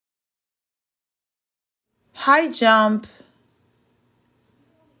High jump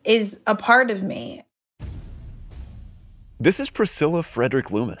is a part of me. This is Priscilla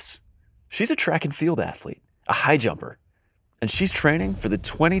Frederick-Loomis. She's a track and field athlete, a high jumper, and she's training for the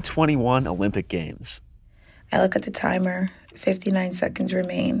 2021 Olympic Games. I look at the timer, 59 seconds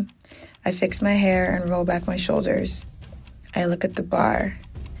remain. I fix my hair and roll back my shoulders. I look at the bar,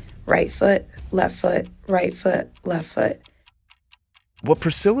 right foot, left foot, right foot, left foot. What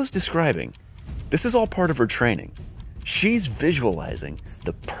Priscilla's describing, this is all part of her training. She's visualizing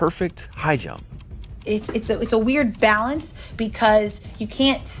the perfect high jump. It's a weird balance because you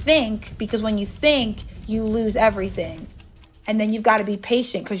can't think, because when you think, you lose everything. And then you've got to be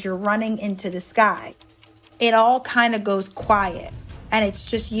patient because you're running into the sky. It all kind of goes quiet. And it's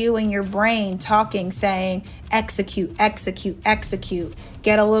just you and your brain talking, saying, execute, execute, execute.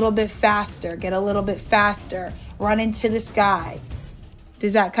 Get a little bit faster, get a little bit faster. Run into the sky.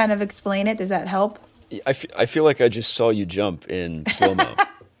 Does that kind of explain it? Does that help? I feel like I just saw you jump in slow-mo.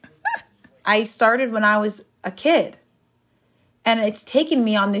 I started when I was a kid. And it's taken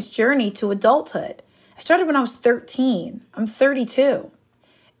me on this journey to adulthood. I started when I was 13. I'm 32.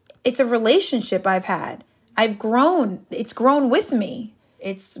 It's a relationship I've had. I've grown. It's grown with me.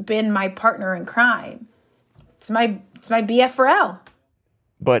 It's been my partner in crime. It's my BFRL.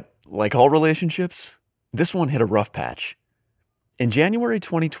 But like all relationships, this one hit a rough patch. In January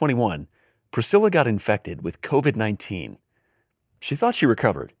 2021, Priscilla got infected with COVID-19. She thought she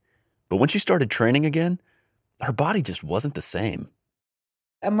recovered, but when she started training again, her body just wasn't the same.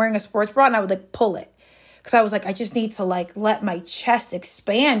 I'm wearing a sports bra and I would pull it because I was like, I just need to let my chest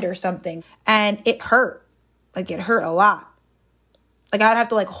expand or something. And it hurt. It hurt a lot. I'd have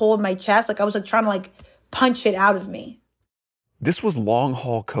to hold my chest. I was trying to punch it out of me. This was long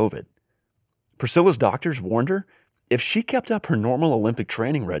haul COVID. Priscilla's doctors warned her if she kept up her normal Olympic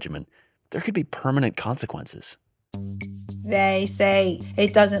training regimen, there could be permanent consequences. They say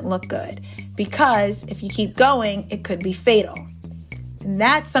it doesn't look good because if you keep going, it could be fatal. And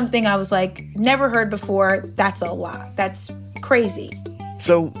that's something I was never heard before. That's a lot. That's crazy.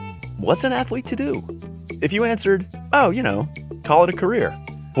 So what's an athlete to do? If you answered, oh, call it a career.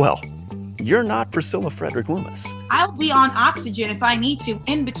 Well, you're not Priscilla Frederick-Loomis. I'll be on oxygen if I need to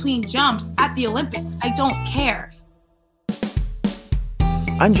in between jumps at the Olympics. I don't care.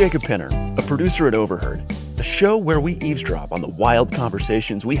 I'm Jacob Pinner, a producer at Overheard, a show where we eavesdrop on the wild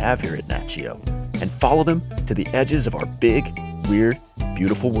conversations we have here at Nat Geo and follow them to the edges of our big, weird,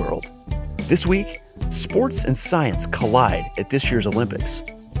 beautiful world. This week, sports and science collide at this year's Olympics.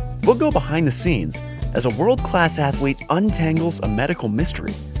 We'll go behind the scenes as a world-class athlete untangles a medical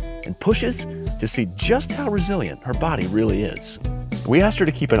mystery and pushes to see just how resilient her body really is. We asked her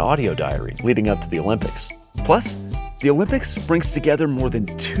to keep an audio diary leading up to the Olympics. Plus, the Olympics brings together more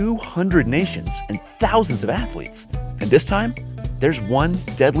than 200 nations and thousands of athletes. And this time, there's one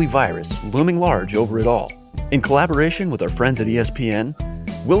deadly virus looming large over it all. In collaboration with our friends at ESPN,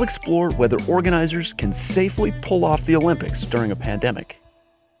 we'll explore whether organizers can safely pull off the Olympics during a pandemic.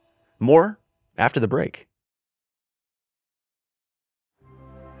 More after the break.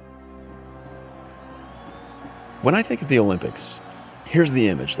 When I think of the Olympics, here's the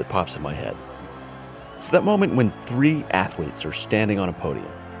image that pops in my head. It's that moment when 3 athletes are standing on a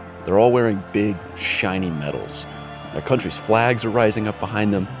podium. They're all wearing big, shiny medals. Their country's flags are rising up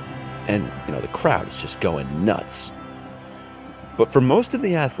behind them, and, the crowd is just going nuts. But for most of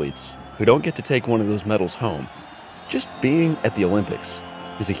the athletes who don't get to take one of those medals home, just being at the Olympics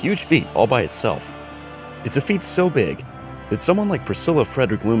is a huge feat all by itself. It's a feat so big that someone like Priscilla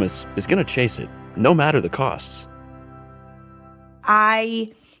Frederick-Loomis is going to chase it, no matter the costs.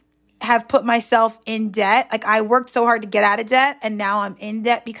 I have put myself in debt. I worked so hard to get out of debt and now I'm in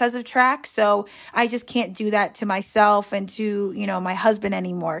debt because of track. So I just can't do that to myself and to, my husband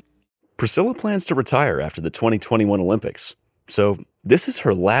anymore. Priscilla plans to retire after the 2021 Olympics. So this is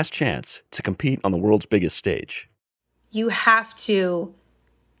her last chance to compete on the world's biggest stage. You have to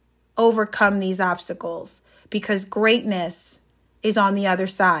overcome these obstacles because greatness is on the other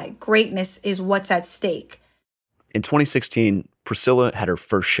side. Greatness is what's at stake. In 2016, Priscilla had her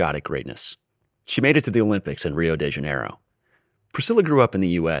first shot at greatness. She made it to the Olympics in Rio de Janeiro. Priscilla grew up in the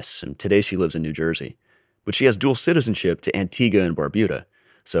U.S., and today she lives in New Jersey. But she has dual citizenship to Antigua and Barbuda,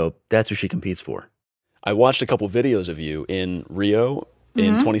 so that's who she competes for. I watched a couple videos of you in Rio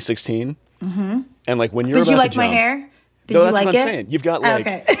in 2016. Mm-hmm. And when you're about to jump... Did you like my hair? Did you like it? That's what I'm saying. You've got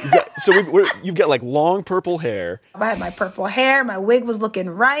okay. You've got long purple hair. I had my purple hair. My wig was looking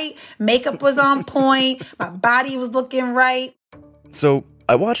right. Makeup was on point. My body was looking right. So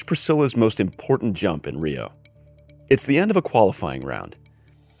I watched Priscilla's most important jump in Rio. It's the end of a qualifying round.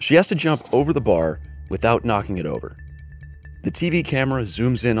 She has to jump over the bar without knocking it over. The TV camera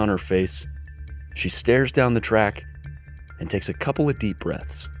zooms in on her face. She stares down the track and takes a couple of deep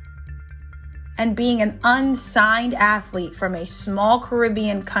breaths. And being an unsigned athlete from a small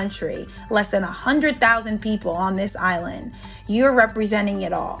Caribbean country, less than 100,000 people on this island, you're representing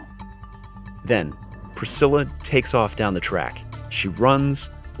it all. Then, Priscilla takes off down the track. She runs,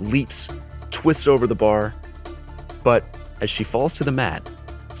 leaps, twists over the bar. But as she falls to the mat,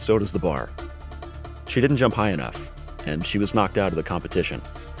 so does the bar. She didn't jump high enough, and she was knocked out of the competition.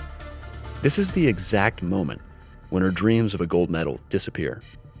 This is the exact moment when her dreams of a gold medal disappear.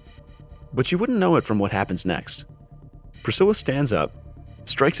 But you wouldn't know it from what happens next. Priscilla stands up,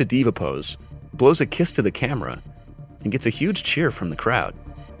 strikes a diva pose, blows a kiss to the camera, and gets a huge cheer from the crowd.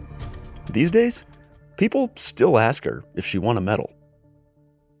 These days, people still ask her if she won a medal.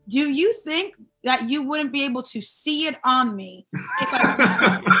 Do you think that you wouldn't be able to see it on me if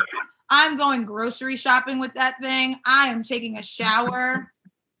I'm going grocery shopping with that thing? I am taking a shower.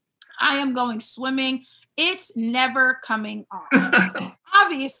 I am going swimming. It's never coming off.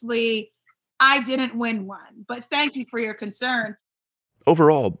 Obviously, I didn't win one, but thank you for your concern.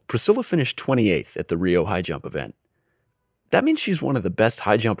 Overall, Priscilla finished 28th at the Rio high jump event. That means she's one of the best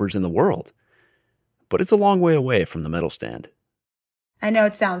high jumpers in the world. But it's a long way away from the medal stand. I know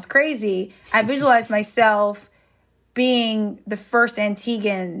it sounds crazy. I visualize myself being the first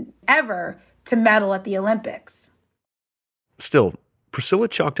Antiguan ever to medal at the Olympics. Still, Priscilla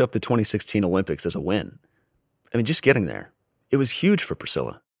chalked up the 2016 Olympics as a win. I mean, just getting there. It was huge for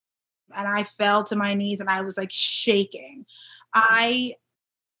Priscilla. And I fell to my knees and I was like shaking.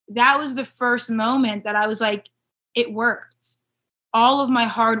 That was the first moment that I was like, it worked. All of my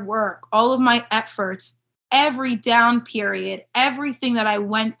hard work, all of my efforts, every down period, everything that I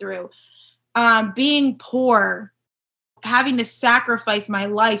went through, being poor, having to sacrifice my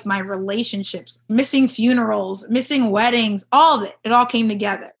life, my relationships, missing funerals, missing weddings, all of it. It all came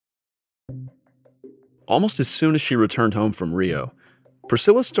together. Almost as soon as she returned home from Rio,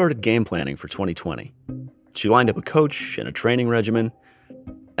 Priscilla started game planning for 2020. She lined up a coach and a training regimen,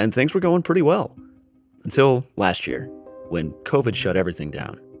 and things were going pretty well. Until last year, when COVID shut everything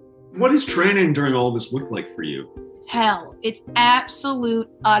down. What does training during all this look like for you? Hell. It's absolute,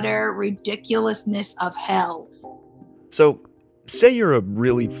 utter ridiculousness of hell. So, say you're a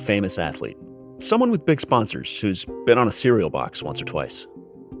really famous athlete, someone with big sponsors who's been on a cereal box once or twice.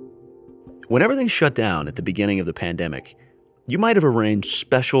 When everything shut down at the beginning of the pandemic, you might have arranged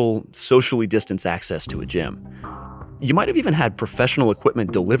special, socially distanced access to a gym. You might have even had professional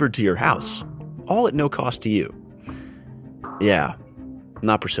equipment delivered to your house, all at no cost to you. Yeah,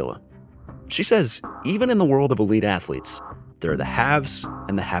 not Priscilla. She says even in the world of elite athletes, there are the haves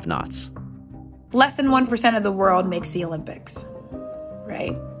and the have-nots. Less than 1% of the world makes the Olympics,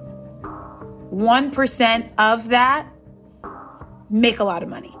 right? 1% of that make a lot of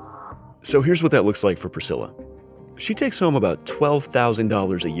money. So here's what that looks like for Priscilla. She takes home about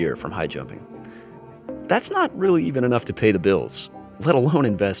 $12,000 a year from high jumping. That's not really even enough to pay the bills, let alone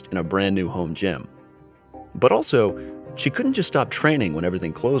invest in a brand new home gym. But also, she couldn't just stop training when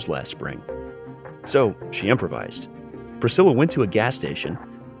everything closed last spring. So she improvised. Priscilla went to a gas station,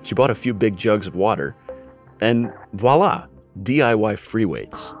 she bought a few big jugs of water, and voila, DIY free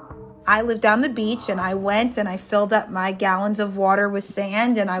weights. I lived down the beach and I went and I filled up my gallons of water with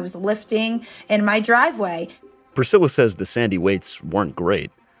sand and I was lifting in my driveway. Priscilla says the sandy weights weren't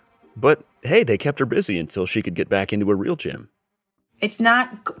great, but hey, they kept her busy until she could get back into a real gym. It's not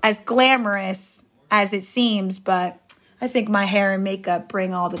as glamorous as it seems, but I think my hair and makeup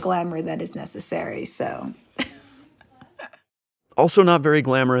bring all the glamour that is necessary, so. Also not very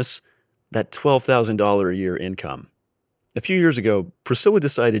glamorous, that $12,000 a year income. A few years ago, Priscilla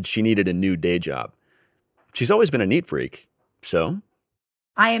decided she needed a new day job. She's always been a neat freak, so.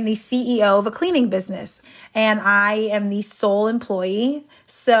 I am the CEO of a cleaning business, and I am the sole employee.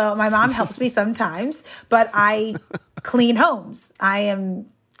 So my mom helps me sometimes, but I clean homes. I am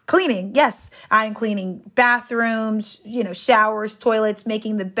cleaning. Yes, I am cleaning bathrooms, showers, toilets,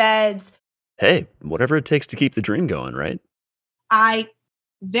 making the beds. Hey, whatever it takes to keep the dream going, right? I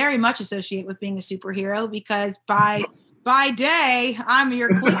very much associate with being a superhero because by day, I'm your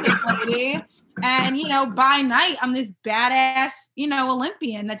cleaning lady. And, by night, I'm this badass,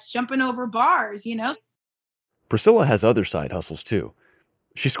 Olympian that's jumping over bars, Priscilla has other side hustles, too.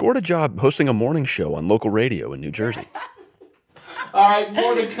 She scored a job hosting a morning show on local radio in New Jersey. All right,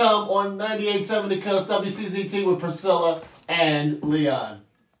 more to come on 98.7 The Coast, WCZT with Priscilla and Leon.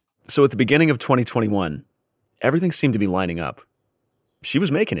 So at the beginning of 2021, everything seemed to be lining up. She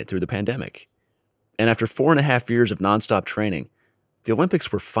was making it through the pandemic. And after 4.5 years of nonstop training, the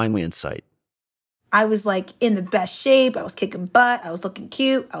Olympics were finally in sight. I was like in the best shape. I was kicking butt. I was looking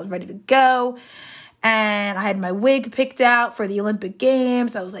cute. I was ready to go. And I had my wig picked out for the Olympic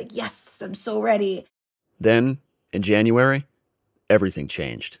Games. I was like, yes, I'm so ready. Then, in January, everything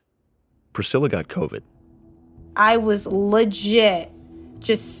changed. Priscilla got COVID. I was legit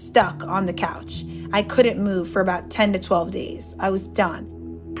just stuck on the couch. I couldn't move for about 10 to 12 days. I was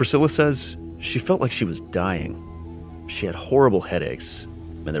done. Priscilla says she felt like she was dying. She had horrible headaches,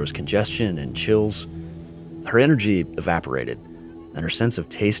 and there was congestion and chills. Her energy evaporated, and her sense of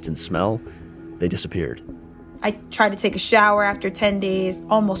taste and smell, they disappeared. I tried to take a shower after 10 days,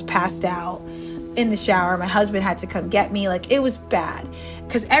 almost passed out in the shower. My husband had to come get me. Like, it was bad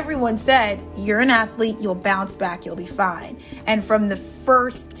because everyone said, you're an athlete, you'll bounce back, you'll be fine. And from the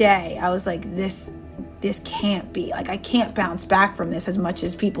first day, I was like, this can't be. Like, I can't bounce back from this as much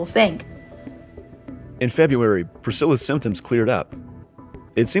as people think. In February, Priscilla's symptoms cleared up.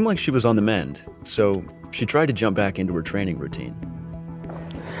 It seemed like she was on the mend, so she tried to jump back into her training routine.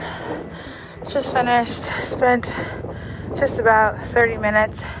 Just finished, spent just about 30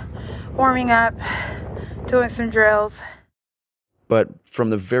 minutes warming up, doing some drills. But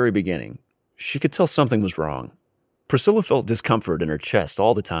from the very beginning, she could tell something was wrong. Priscilla felt discomfort in her chest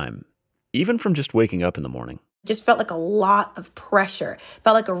all the time, even from just waking up in the morning. Just felt like a lot of pressure.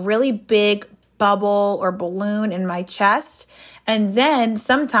 Felt like a really big bubble or balloon in my chest. And then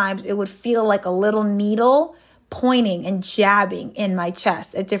sometimes it would feel like a little needle pointing and jabbing in my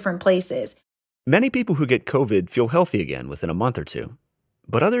chest at different places. Many people who get COVID feel healthy again within a month or two,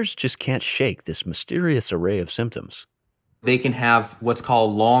 but others just can't shake this mysterious array of symptoms. They can have what's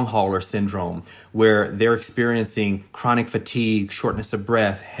called long hauler syndrome, where they're experiencing chronic fatigue, shortness of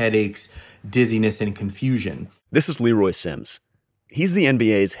breath, headaches, dizziness, and confusion. This is Leroy Sims. He's the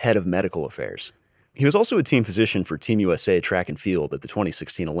NBA's head of medical affairs. He was also a team physician for Team USA track and field at the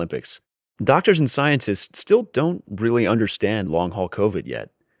 2016 Olympics. Doctors and scientists still don't really understand long-haul COVID yet.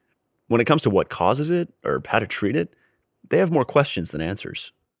 When it comes to what causes it or how to treat it, they have more questions than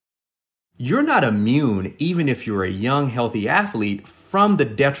answers. You're not immune, even if you're a young, healthy athlete, from the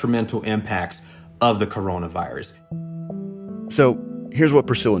detrimental impacts of the coronavirus. So here's what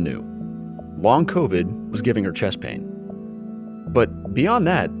Priscilla knew. Long COVID was giving her chest pain. But beyond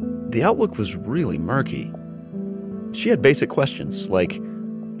that, the outlook was really murky. She had basic questions like,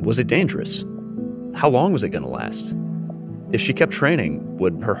 was it dangerous? How long was it going to last? If she kept training,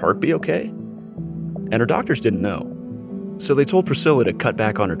 would her heart be okay? And her doctors didn't know. So they told Priscilla to cut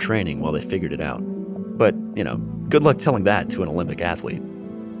back on her training while they figured it out. But, good luck telling that to an Olympic athlete.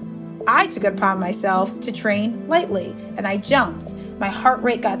 I took it upon myself to train lightly, and I jumped. My heart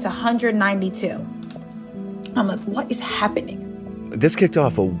rate got to 192. I'm like, what is happening? This kicked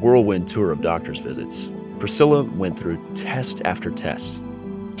off a whirlwind tour of doctor's visits. Priscilla went through test after test.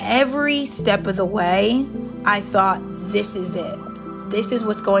 Every step of the way, I thought, this is it. This is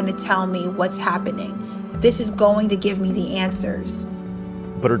what's going to tell me what's happening. This is going to give me the answers.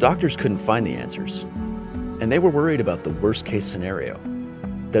 But her doctors couldn't find the answers. And they were worried about the worst case scenario,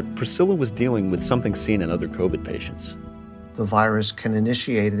 that Priscilla was dealing with something seen in other COVID patients. The virus can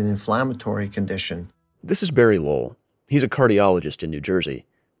initiate an inflammatory condition. This is Barry Lowell. He's a cardiologist in New Jersey,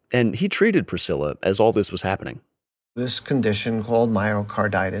 and he treated Priscilla as all this was happening. This condition called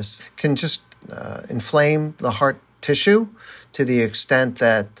myocarditis can just inflame the heart tissue to the extent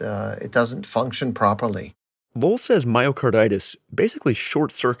that it doesn't function properly. Lowell says myocarditis basically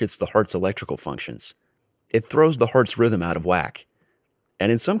short-circuits the heart's electrical functions. It throws the heart's rhythm out of whack.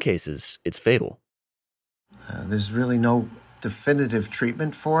 And in some cases, it's fatal. There's really no definitive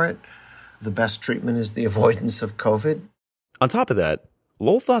treatment for it. The best treatment is the avoidance of COVID. On top of that,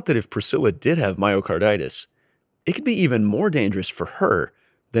 Lowell thought that if Priscilla did have myocarditis, it could be even more dangerous for her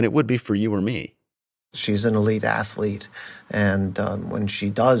than it would be for you or me. She's an elite athlete, and when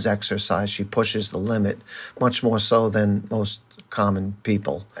she does exercise, she pushes the limit, much more so than most common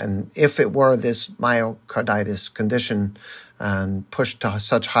people. And if it were this myocarditis condition and pushed to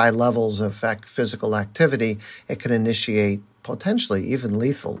such high levels of physical activity, it could initiate potentially even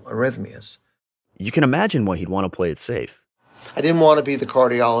lethal arrhythmias. You can imagine why he'd want to play it safe. I didn't want to be the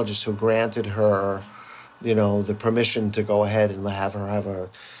cardiologist who granted her, the permission to go ahead and have her have a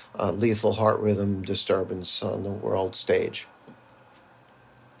lethal heart rhythm disturbance on the world stage.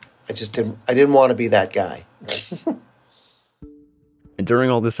 I didn't want to be that guy. And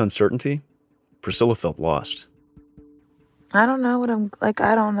during all this uncertainty, Priscilla felt lost. I don't know what I'm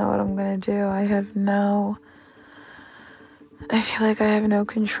going to do. I feel like I have no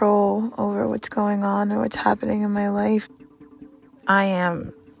control over what's going on or what's happening in my life. I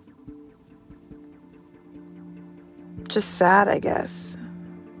am just sad, I guess.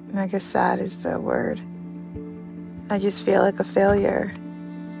 I guess sad is the word. I just feel like a failure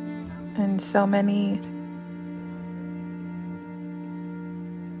in so many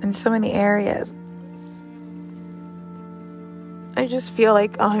areas. I just feel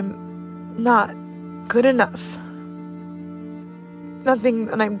like I'm not good enough. Nothing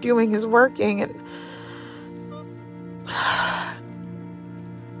that I'm doing is working, and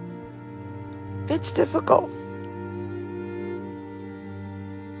it's difficult.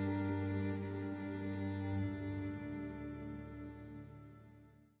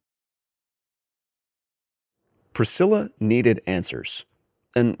 Priscilla needed answers,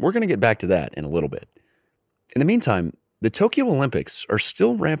 and we're going to get back to that in a little bit. In the meantime, the Tokyo Olympics are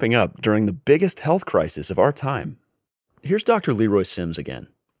still ramping up during the biggest health crisis of our time. Here's Dr. Leroy Sims again.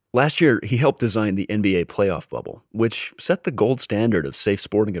 Last year, he helped design the NBA playoff bubble, which set the gold standard of safe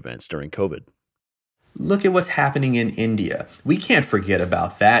sporting events during COVID. Look at what's happening in India. We can't forget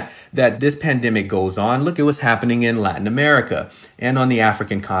about that this pandemic goes on. Look at what's happening in Latin America and on the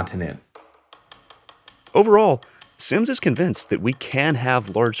African continent. Overall, Sims is convinced that we can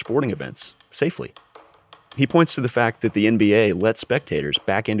have large sporting events safely. He points to the fact that the NBA let spectators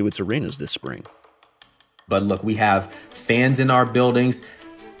back into its arenas this spring. But look, we have fans in our buildings,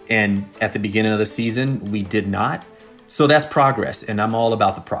 and at the beginning of the season, we did not. So that's progress, and I'm all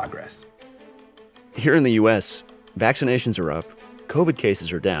about the progress. Here in the U.S., vaccinations are up, COVID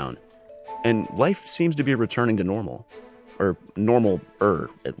cases are down, and life seems to be returning to normal. Or normal-er,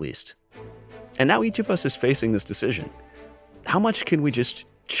 at least. And now each of us is facing this decision. How much can we just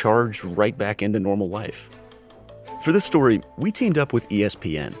charge right back into normal life? For this story, we teamed up with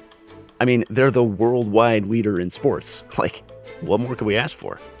ESPN. I mean, they're the worldwide leader in sports. Like, what more could we ask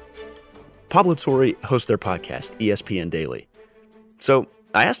for? Pablo Torre hosts their podcast, ESPN Daily. So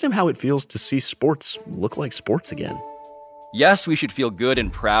I asked him how it feels to see sports look like sports again. Yes, we should feel good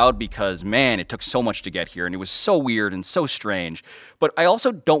and proud because, man, it took so much to get here and it was so weird and so strange. But I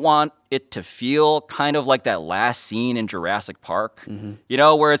also don't want it to feel kind of like that last scene in Jurassic Park, you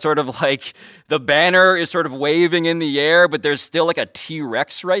know, where it's sort of like the banner is sort of waving in the air, but there's still like a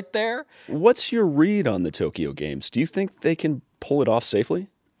T-Rex right there. What's your read on the Tokyo Games? Do you think they can pull it off safely?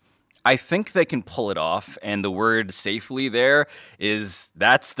 I think they can pull it off, and the word safely there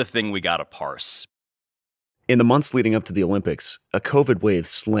that's the thing we gotta parse. In the months leading up to the Olympics, a COVID wave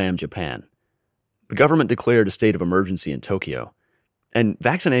slammed Japan. The government declared a state of emergency in Tokyo, and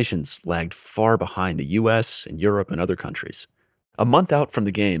vaccinations lagged far behind the US and Europe and other countries. A month out from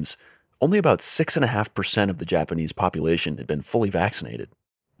the Games, only about 6.5% of the Japanese population had been fully vaccinated.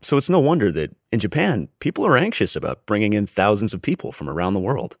 So it's no wonder that in Japan, people are anxious about bringing in thousands of people from around the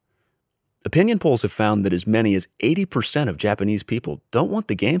world. Opinion polls have found that as many as 80% of Japanese people don't want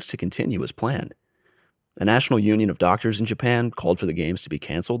the Games to continue as planned. The National Union of Doctors in Japan called for the Games to be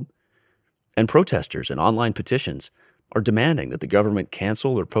canceled, and protesters and online petitions are demanding that the government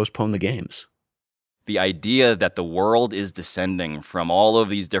cancel or postpone the Games. The idea that the world is descending from all of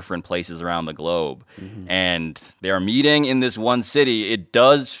these different places around the globe, and they're meeting in this one city, it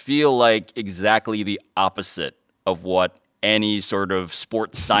does feel like exactly the opposite of what any sort of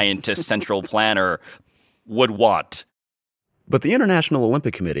sports scientist central planner would want. But the International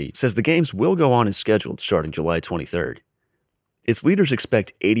Olympic Committee says the Games will go on as scheduled starting July 23rd. Its leaders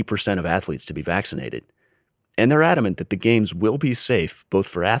expect 80% of athletes to be vaccinated, and they're adamant that the Games will be safe both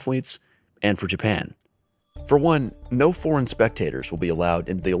for athletes and for Japan. For one, no foreign spectators will be allowed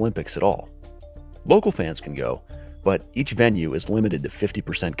into the Olympics at all. Local fans can go, but each venue is limited to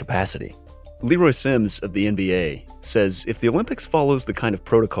 50% capacity. Leroy Sims of the NBA says if the Olympics follows the kind of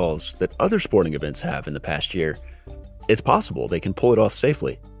protocols that other sporting events have in the past year, it's possible they can pull it off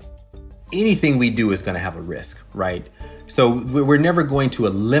safely. Anything we do is going to have a risk, right? So we're never going to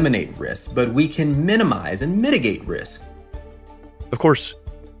eliminate risk, but we can minimize and mitigate risk. Of course,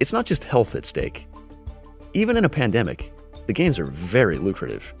 it's not just health at stake. Even in a pandemic, the Games are very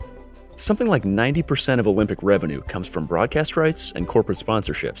lucrative. Something like 90% of Olympic revenue comes from broadcast rights and corporate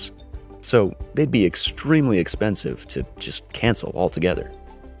sponsorships. So they'd be extremely expensive to just cancel altogether.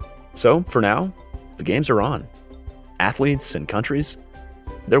 So for now, the Games are on. Athletes and countries,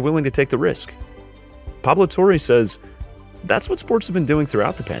 they're willing to take the risk. Pablo Torre says that's what sports have been doing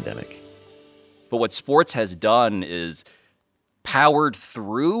throughout the pandemic. But what sports has done is powered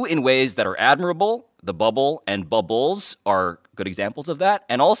through in ways that are admirable. The bubble and bubbles are good examples of that.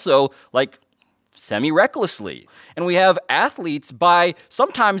 And also, like, semi-recklessly. And we have athletes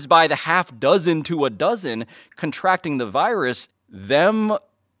sometimes by the half dozen to a dozen contracting the virus, them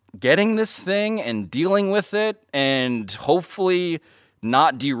getting this thing and dealing with it and hopefully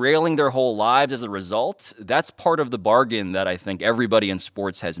not derailing their whole lives as a result, that's part of the bargain that I think everybody in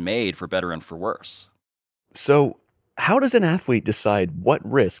sports has made, for better and for worse. So, how does an athlete decide what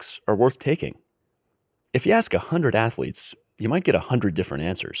risks are worth taking? If you ask 100 athletes, you might get 100 different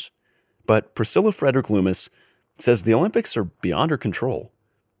answers. But Priscilla Frederick-Loomis says the Olympics are beyond her control.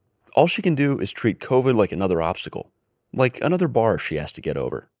 All she can do is treat COVID like another obstacle, like another bar she has to get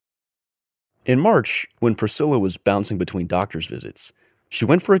over. In March, when Priscilla was bouncing between doctor's visits, she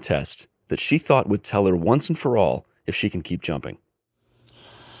went for a test that she thought would tell her once and for all if she can keep jumping.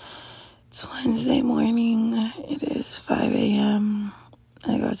 It's Wednesday morning. It is 5 a.m.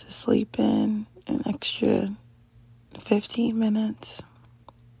 I got to sleep in an extra 15 minutes.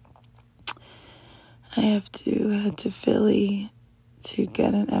 I have to head to Philly to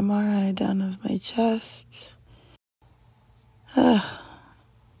get an MRI done of my chest.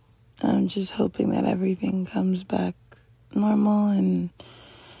 I'm just hoping that everything comes back normal and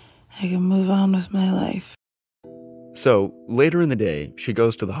I can move on with my life. So, later in the day, she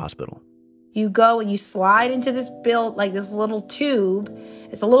goes to the hospital. You go and you slide into this this little tube.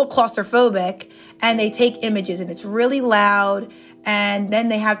 It's a little claustrophobic, and they take images, and it's really loud. And then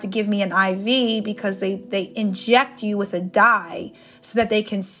they have to give me an IV because they inject you with a dye so that they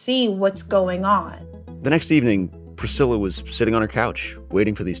can see what's going on. The next evening, Priscilla was sitting on her couch,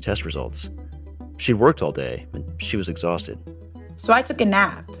 waiting for these test results. She'd worked all day, and she was exhausted. So I took a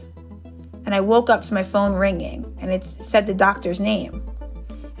nap, and I woke up to my phone ringing, and it said the doctor's name.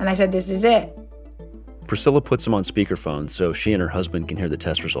 And I said, this is it. Priscilla puts him on speakerphone so she and her husband can hear the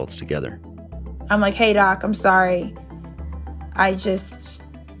test results together. I'm like, hey, doc, I'm sorry.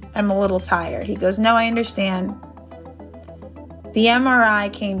 I'm a little tired. He goes, no, I understand. The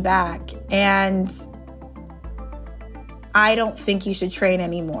MRI came back, and I don't think you should train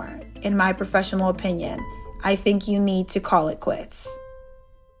anymore. In my professional opinion, I think you need to call it quits.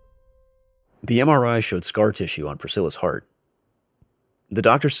 The MRI showed scar tissue on Priscilla's heart. The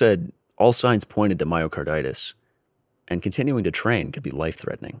doctor said all signs pointed to myocarditis, and continuing to train could be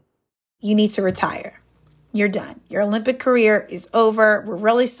life-threatening. You need to retire. You're done. Your Olympic career is over. We're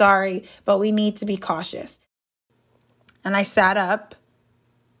really sorry, but we need to be cautious. And I sat up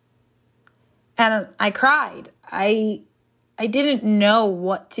and I cried. I didn't know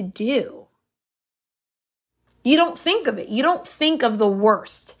what to do. You don't think of it. You don't think of the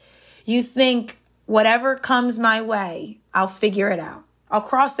worst. You think, whatever comes my way, I'll figure it out. I'll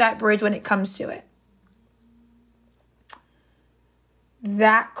cross that bridge when it comes to it.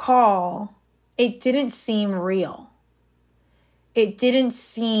 That call, it didn't seem real. It didn't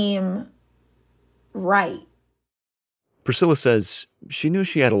seem right. Priscilla says she knew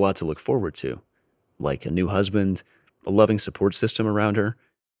she had a lot to look forward to, like a new husband, a loving support system around her.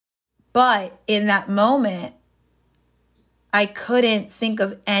 But in that moment, I couldn't think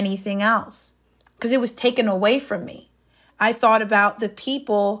of anything else because it was taken away from me. I thought about the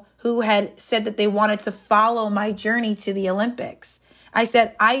people who had said that they wanted to follow my journey to the Olympics. I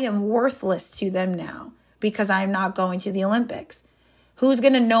said, I am worthless to them now because I'm not going to the Olympics. Who's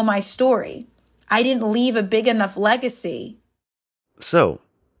going to know my story? I didn't leave a big enough legacy. So,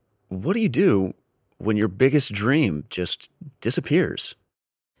 what do you do when your biggest dream just disappears?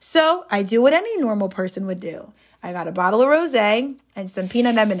 So I do what any normal person would do. I got a bottle of rosé and some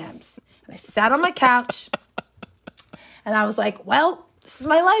peanut M&Ms. And I sat on my couch and I was like, well, this is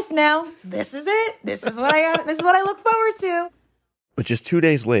my life now. This is it. This is what I got. This is what I look forward to. But just 2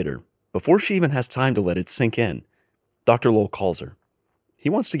 days later, before she even has time to let it sink in, Dr. Lowell calls her. He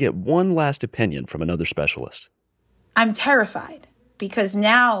wants to get one last opinion from another specialist. I'm terrified because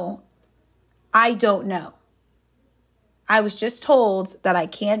now I don't know. I was just told that I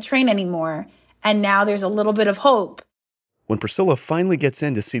can't train anymore, and now there's a little bit of hope. When Priscilla finally gets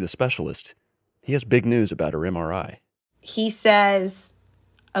in to see the specialist, he has big news about her MRI. He says,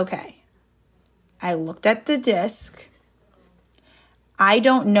 okay, I looked at the disc. I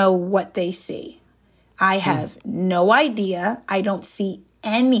don't know what they see. I have no idea. I don't see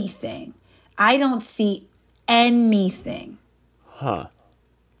anything. I don't see anything. Huh.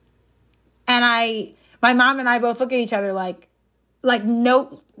 And my mom and I both look at each other like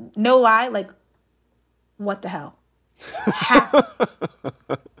no lie, like, what the hell?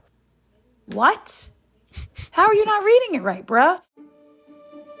 What? How are you not reading it right, bruh?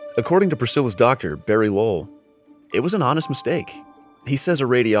 According to Priscilla's doctor, Barry Lowell, it was an honest mistake. He says a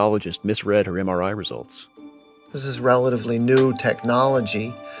radiologist misread her MRI results. This is relatively new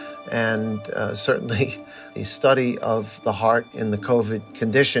technology, and certainly the study of the heart in the COVID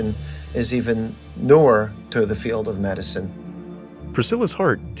condition is even newer to the field of medicine. Priscilla's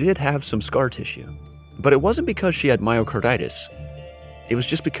heart did have some scar tissue, but it wasn't because she had myocarditis. it was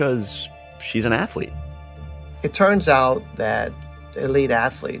just because she's an athlete. It turns out that elite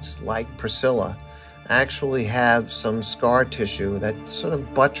athletes like Priscilla actually have some scar tissue that sort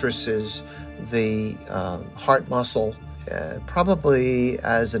of buttresses the heart muscle, probably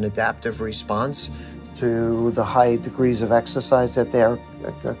as an adaptive response to the high degrees of exercise that they're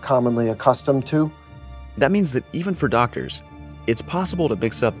commonly accustomed to. That means that even for doctors, it's possible to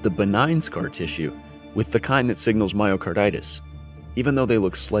mix up the benign scar tissue with the kind that signals myocarditis, even though they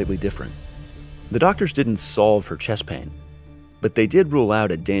look slightly different. The doctors didn't solve her chest pain, but they did rule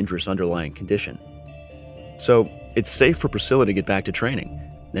out a dangerous underlying condition. So it's safe for Priscilla to get back to training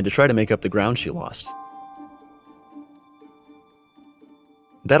and to try to make up the ground she lost.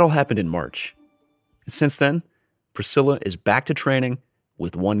 That all happened in March. Since then, Priscilla is back to training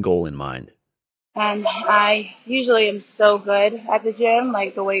with one goal in mind. And I usually am so good at the gym,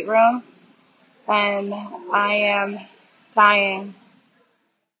 like the weight room, and I am dying.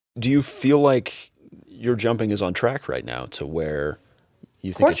 Do you feel like your jumping is on track right now to where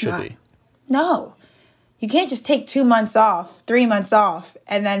you think it should be? No. You can't just take 2 months off, 3 months off,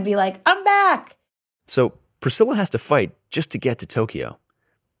 and then be like, I'm back. So Priscilla has to fight just to get to Tokyo.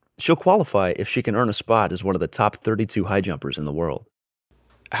 She'll qualify if she can earn a spot as one of the top 32 high jumpers in the world.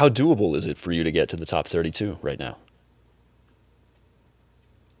 How doable is it for you to get to the top 32 right now?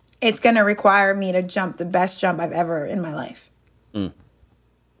 It's going to require me to jump the best jump I've ever in my life.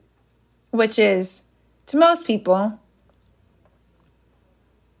 Which is, to most people,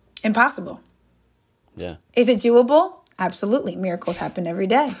 impossible. Yeah. Is it doable? Absolutely. Miracles happen every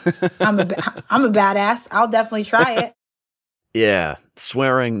day. I'm a badass. I'll definitely try it. Yeah,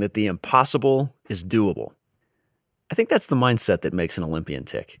 swearing that the impossible is doable. I think that's the mindset that makes an Olympian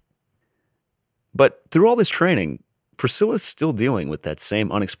tick. But through all this training, Priscilla's still dealing with that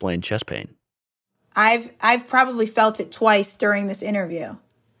same unexplained chest pain. I've probably felt it twice during this interview.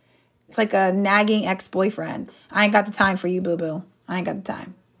 It's like a nagging ex-boyfriend. I ain't got the time for you, boo-boo. I ain't got the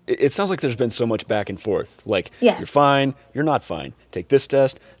time. It sounds like there's been so much back and forth. Like, yes. You're fine, you're not fine. Take this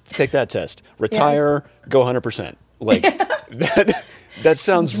test, take that test. Retire, yes. Go 100%. Like, that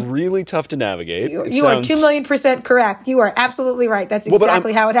sounds really tough to navigate. You are 2,000,000% correct. You are absolutely right. That's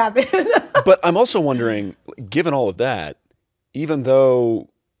exactly how it happened. But I'm also wondering, given all of that, even though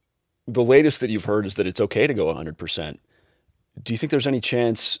the latest that you've heard is that it's okay to go 100%, do you think there's any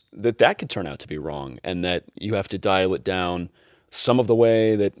chance that that could turn out to be wrong and that you have to dial it down some of the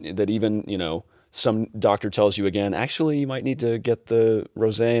way that even, you know, some doctor tells you again, actually, you might need to get the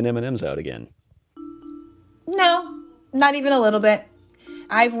rosé and M&Ms out again? No, not even a little bit.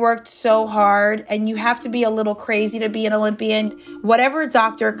 I've worked so hard, and you have to be a little crazy to be an Olympian. Whatever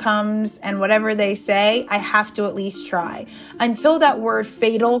doctor comes and whatever they say, I have to at least try. Until that word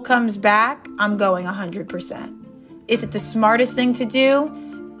fatal comes back, I'm going 100%. Is it the smartest thing to do?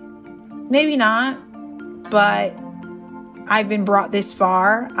 Maybe not, but I've been brought this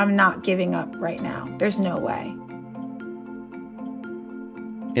far. I'm not giving up right now. There's no way.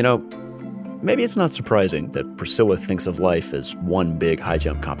 You know, maybe it's not surprising that Priscilla thinks of life as one big high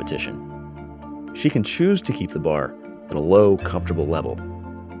jump competition. She can choose to keep the bar at a low, comfortable level.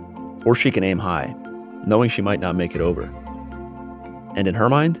 Or she can aim high, knowing she might not make it over. And in her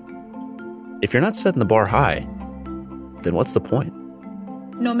mind, if you're not setting the bar high, then what's the point?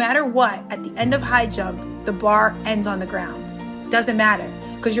 No matter what, at the end of high jump, the bar ends on the ground. Doesn't matter,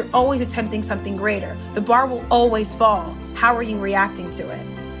 because you're always attempting something greater. The bar will always fall. How are you reacting to it?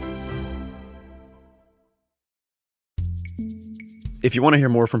 If you want to hear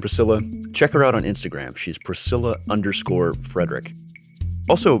more from Priscilla, check her out on Instagram. She's Priscilla_Frederick.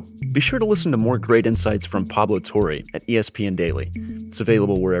 Also, be sure to listen to more great insights from Pablo Torre at ESPN Daily. It's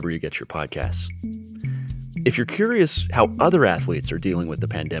available wherever you get your podcasts. If you're curious how other athletes are dealing with the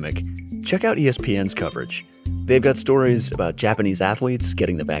pandemic, check out ESPN's coverage. They've got stories about Japanese athletes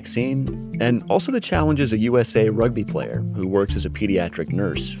getting the vaccine, and also the challenges a USA rugby player who works as a pediatric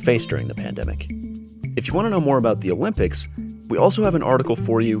nurse faced during the pandemic. If you want to know more about the Olympics, we also have an article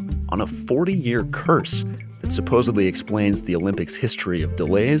for you on a 40-year curse that supposedly explains the Olympics' history of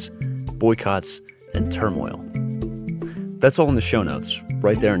delays, boycotts, and turmoil. That's all in the show notes,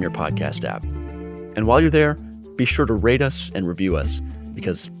 right there in your podcast app. And while you're there, be sure to rate us and review us,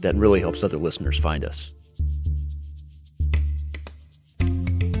 because that really helps other listeners find us.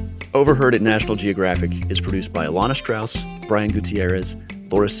 Overheard at National Geographic is produced by Alana Strauss, Brian Gutierrez,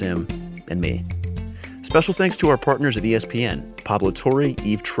 Laura Sim, and me. Special thanks to our partners at ESPN, Pablo Torre,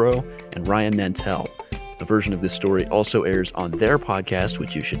 Eve Tro, and Ryan Nantel. A version of this story also airs on their podcast,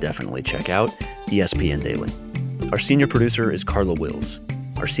 which you should definitely check out, ESPN Daily. Our senior producer is Carla Wills.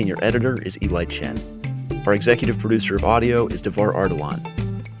 Our senior editor is Eli Chen. Our executive producer of audio is Devar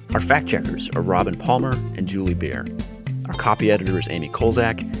Ardalan. Our fact-checkers are Robin Palmer and Julie Beer. Our copy editor is Amy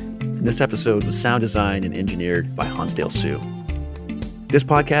Kolzak. And this episode was sound designed and engineered by Hansdale Hsu. This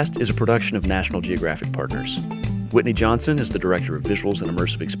podcast is a production of National Geographic Partners. Whitney Johnson is the director of visuals and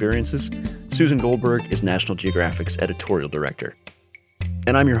immersive experiences. Susan Goldberg is National Geographic's editorial director.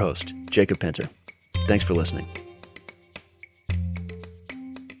 And I'm your host, Jacob Pinter. Thanks for listening.